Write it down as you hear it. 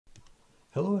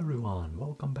Hello everyone,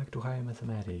 welcome back to Higher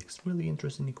Mathematics. Really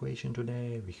interesting equation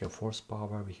today. We have fourth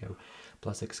power, we have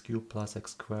plus x cubed plus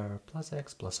x squared plus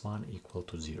x plus 1 equal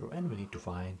to 0. And we need to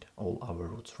find all our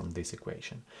roots from this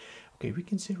equation. Okay, we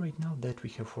can see right now that we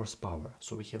have fourth power,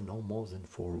 so we have no more than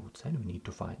 4 roots and we need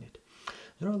to find it.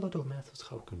 There are a lot of methods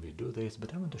how can we do this,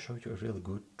 but I want to show you a really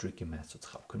good tricky methods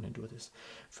how can we do this.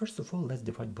 First of all, let's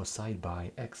divide both sides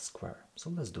by x squared.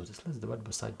 So let's do this. Let's divide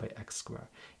both sides by x squared.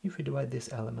 If we divide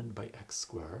this element by x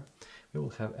squared, we will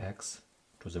have x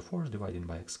to the fourth divided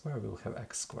by x squared, we will have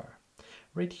x squared.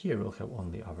 Right here we'll have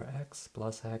only our x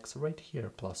plus x, right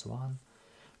here plus 1,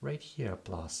 right here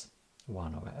plus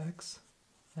 1 over x,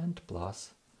 and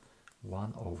plus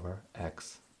 1 over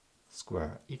x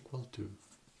squared equal to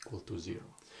 0.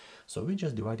 So we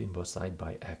just dividing both sides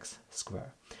by x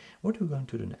squared. What are we going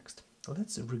to do next?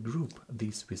 Let's regroup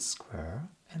this with square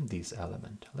and this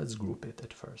element. Let's group it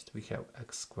at first. We have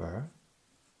x squared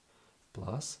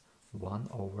plus 1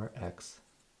 over x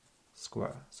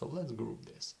squared. So let's group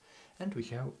this. And we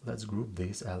have, let's group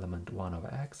this element 1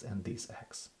 over x and this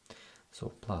x.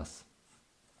 So plus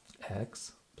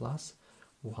x plus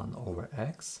 1 over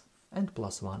x and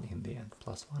plus 1 in the end.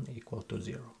 Plus 1 equal to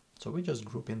 0. So we just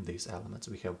group in these elements.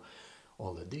 We have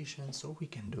all additions, so we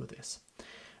can do this.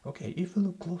 Okay, if we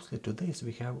look closely to this,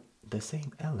 we have the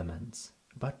same elements,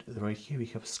 but right here we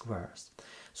have squares.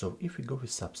 So if we go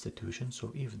with substitution,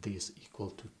 so if this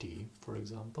equal to t, for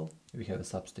example, we have a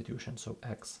substitution, so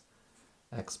x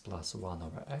plus 1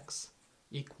 over x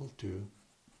equal to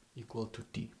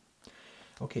t.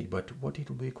 Okay, but what it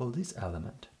will be called this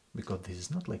element? Because this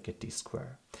is not like a t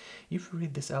square. If we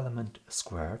read this element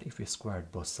squared, if we squared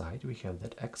both sides, we have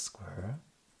that x squared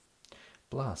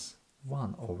plus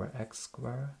 1 over x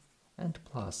squared and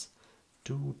plus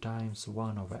 2 times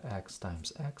 1 over x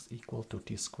times x equal to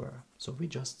t squared. So we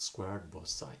just squared both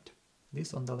sides.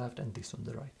 This on the left and this on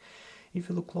the right. If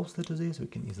you look closely to this, we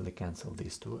can easily cancel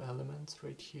these two elements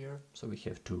right here. So we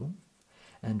have 2.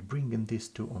 And bringing these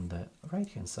 2 on the right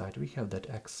hand side, we have that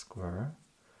x squared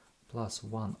plus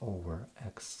 1 over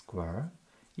x squared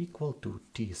equal to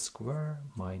t squared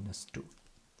minus 2.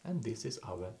 And this is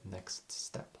our next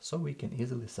step. So we can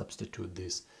easily substitute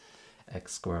this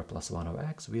x squared plus 1 over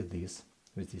x with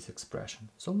this expression.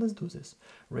 So let's do this.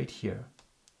 Right here,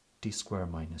 t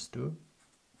squared minus 2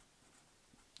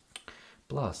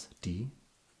 plus t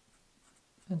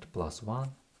and plus 1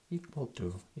 equal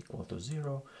to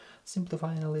 0.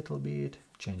 Simplifying a little bit,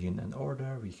 changing an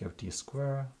order, we have t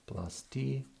squared plus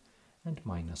t and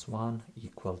minus 1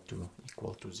 equal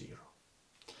to 0.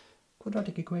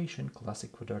 Quadratic equation,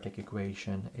 classic quadratic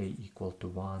equation, a equal to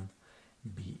 1,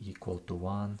 b equal to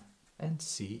 1, and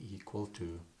c equal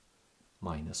to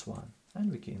minus 1.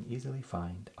 And we can easily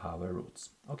find our roots.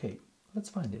 Okay,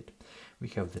 let's find it. We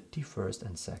have the t first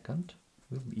and second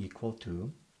will be equal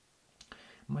to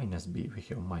minus b, we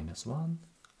have minus 1,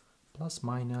 plus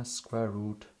minus square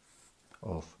root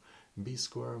of b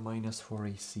squared minus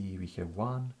 4ac, we have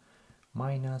 1,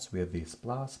 minus with this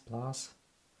plus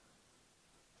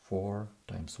 4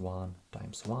 times 1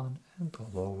 times 1 and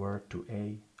all over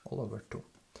 2a all over 2.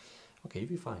 Okay,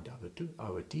 we find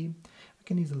our t, we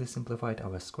can easily simplify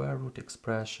our square root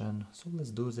expression. So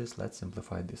let's do this. Let's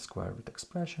simplify this square root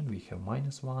expression. We have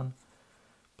minus 1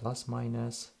 plus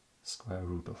minus square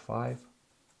root of 5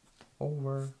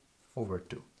 over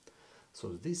 2.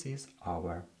 So this is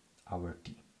our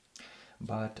t.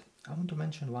 But I want to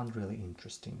mention one really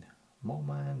interesting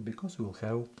moment, because we'll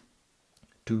have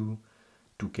two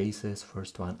cases,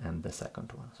 first one and the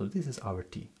second one. So this is our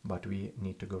t, but we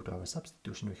need to go to our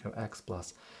substitution. We have x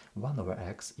plus 1 over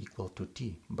x equal to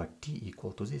t, but t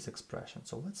equal to this expression.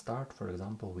 So let's start, for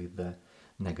example, with the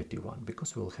negative one,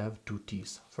 because we'll have two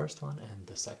t's, first one and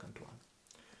the second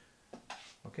one.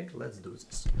 Okay, let's do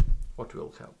this. What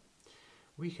we'll have?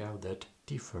 We have that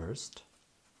t first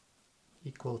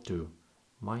equal to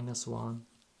minus 1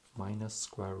 minus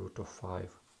square root of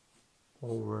 5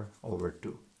 over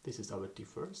 2. This is our t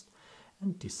first,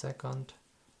 and t second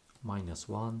minus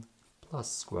 1 plus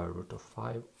square root of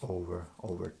 5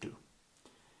 over 2.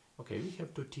 Okay, we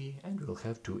have 2t and we'll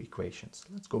have two equations.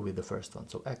 Let's go with the first one.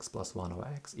 So x plus 1 over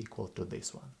x equal to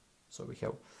this one. So we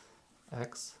have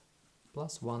x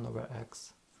plus 1 over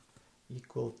x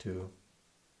equal to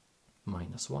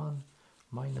minus 1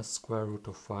 minus square root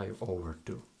of 5 over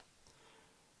 2.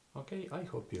 Okay, I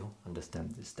hope you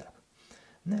understand this step.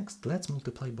 Next, let's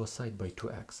multiply both sides by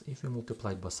 2x. If we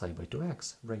multiply both sides by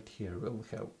 2x, right here we'll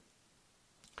have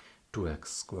 2x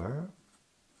squared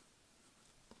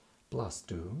plus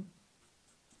 2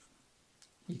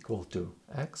 equal to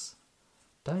x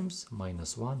times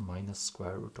minus 1 minus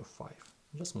square root of 5.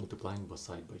 Just multiplying both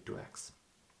sides by 2x.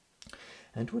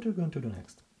 And what we're going to do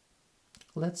next?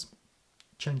 Let's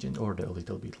change in order a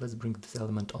little bit. Let's bring this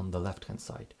element on the left hand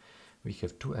side. We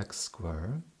have 2x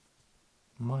squared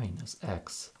minus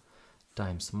x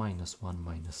times minus 1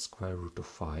 minus square root of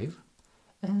 5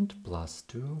 and plus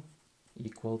 2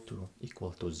 equal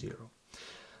to 0.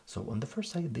 So on the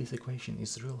first side this equation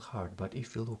is real hard, but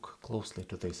if you look closely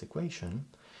to this equation,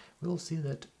 we'll see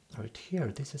that right here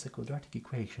this is a quadratic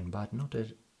equation, but not a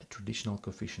traditional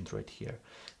coefficient right here.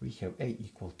 We have a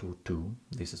equal to 2,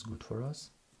 this is good for us.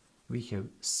 We have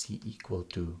c equal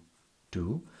to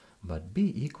 2, but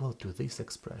b equal to this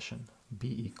expression,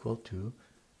 b equal to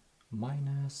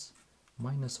minus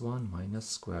 1 minus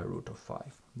square root of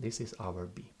 5. This is our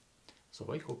b. So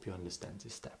I hope you understand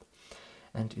this step.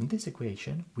 And in this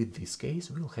equation, with this case,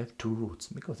 we'll have two roots,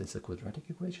 because it's a quadratic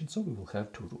equation, so we will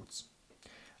have two roots.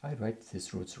 I write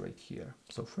these roots right here.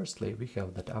 So firstly, we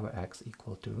have that our x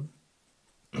equal to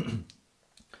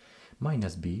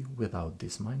minus b. Without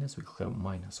this minus, we'll have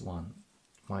minus 1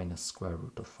 minus square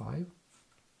root of 5.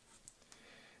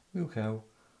 We'll have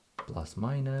plus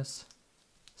minus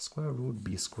square root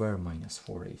b square minus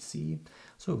 4ac.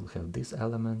 So we'll have this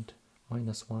element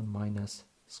minus 1 minus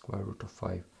square root of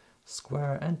 5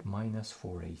 square and minus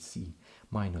 4ac.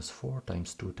 Minus 4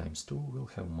 times 2 times 2 will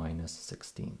have minus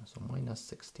 16. So minus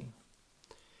 16.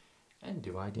 And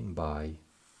dividing by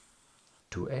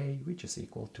 2a, which is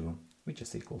equal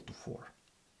to 4.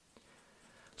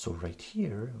 So right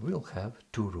here we'll have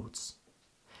two roots.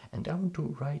 And I want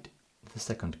to write the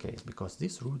second case, because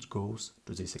this root goes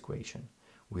to this equation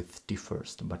with t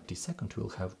first, but t second will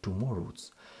have two more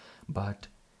roots. But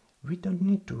we don't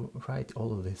need to write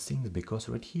all of these things, because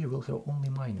right here we'll have only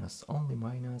minus,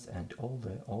 and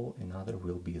all another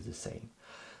will be the same.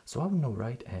 So I will now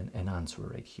write an answer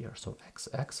right here. So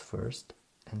x first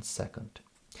and second.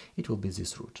 It will be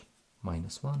this root,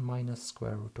 minus 1 minus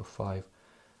square root of 5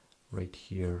 right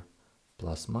here,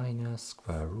 plus minus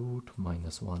square root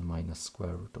minus 1 minus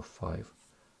square root of 5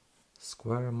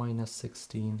 square minus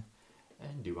 16,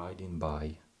 and dividing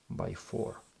by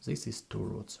 4. This is two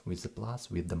roots with the plus,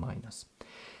 with the minus.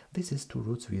 This is two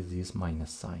roots with this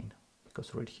minus sign,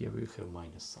 because right here we have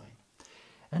minus sign.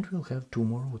 And we'll have two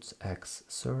more roots, x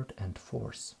third and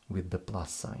fourth, with the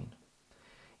plus sign.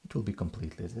 It will be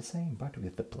completely the same, but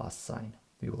with the plus sign.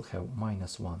 We will have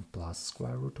minus 1 plus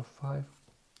square root of 5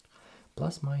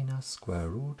 plus minus square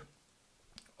root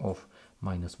of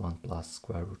minus 1 plus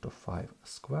square root of 5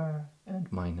 square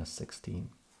and minus 16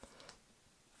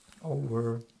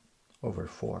 over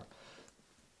 4.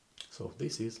 So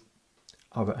this is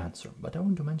our answer. But I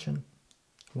want to mention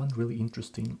one really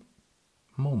interesting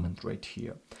moment right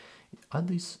here. Are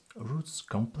these roots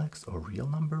complex or real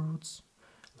number roots?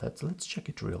 Let's check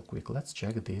it real quick. Let's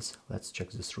check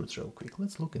this roots real quick.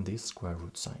 Let's look in this square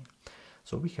root sign.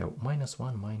 So we have minus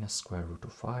 1 minus square root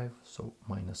of 5. So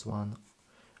minus 1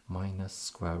 minus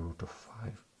square root of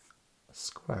 5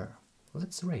 square.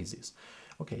 Let's raise this.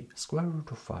 Okay, square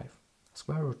root of 5.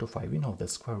 Square root of 5, we know that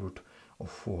square root of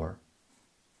 4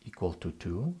 equal to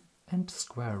 2 and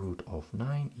square root of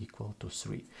 9 equal to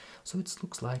 3. So it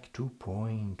looks like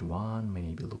 2.1,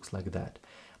 maybe looks like that.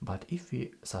 But if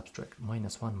we subtract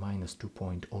minus 1 minus 2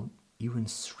 or even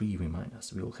 3 we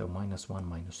minus, we will have minus 1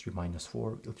 minus 3 minus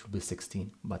 4, it will be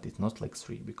 16. But it's not like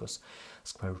 3, because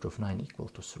square root of 9 equal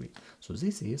to 3. So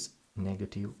this is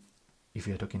negative if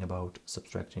we are talking about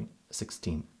subtracting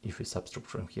 16. If we subtract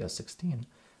from here 16,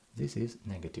 this is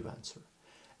negative answer.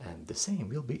 And the same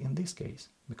will be in this case,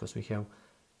 because we have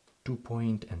 2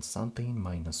 point and something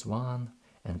minus 1,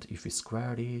 and if we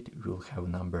square it, we will have a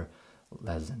number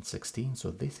less than 16.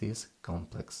 So this is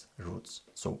complex roots.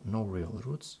 So no real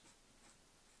roots,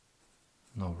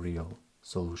 no real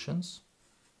solutions,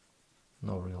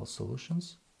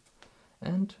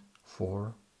 and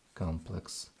four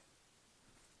complex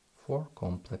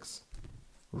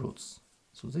roots.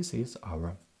 So this is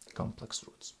our complex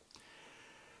roots.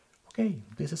 Okay,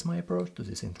 this is my approach to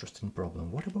this interesting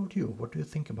problem. What about you? What do you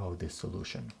think about this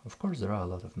solution? Of course, there are a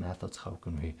lot of methods. How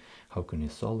can we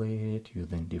solve it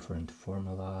using different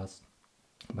formulas?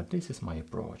 But this is my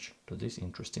approach to this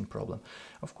interesting problem.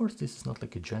 Of course, this is not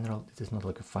like a general, it is not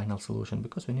like a final solution,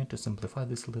 because we need to simplify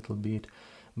this a little bit.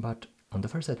 But on the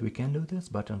first side we can do this,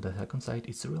 but on the second side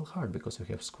it's real hard, because we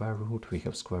have square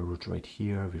root right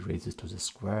here, we raise this to the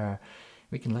square.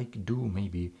 We can like do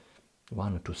maybe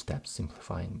 1 or 2 steps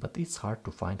simplifying, but it's hard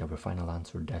to find our final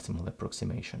answer, decimal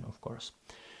approximation, of course.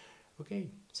 Okay,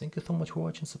 thank you so much for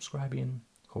watching, subscribing.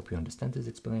 Hope you understand this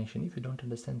explanation. If you don't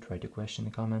understand, write a question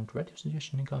in comment, write your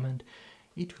suggestion in comment.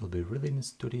 It will be really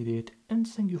nice to read it, and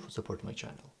thank you for supporting my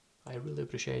channel. I really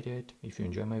appreciate it. If you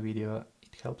enjoy my video, it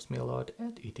It helps me a lot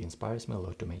and it inspires me a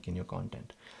lot to make new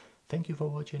content. Thank you for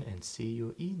watching and see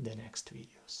you in the next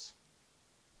videos.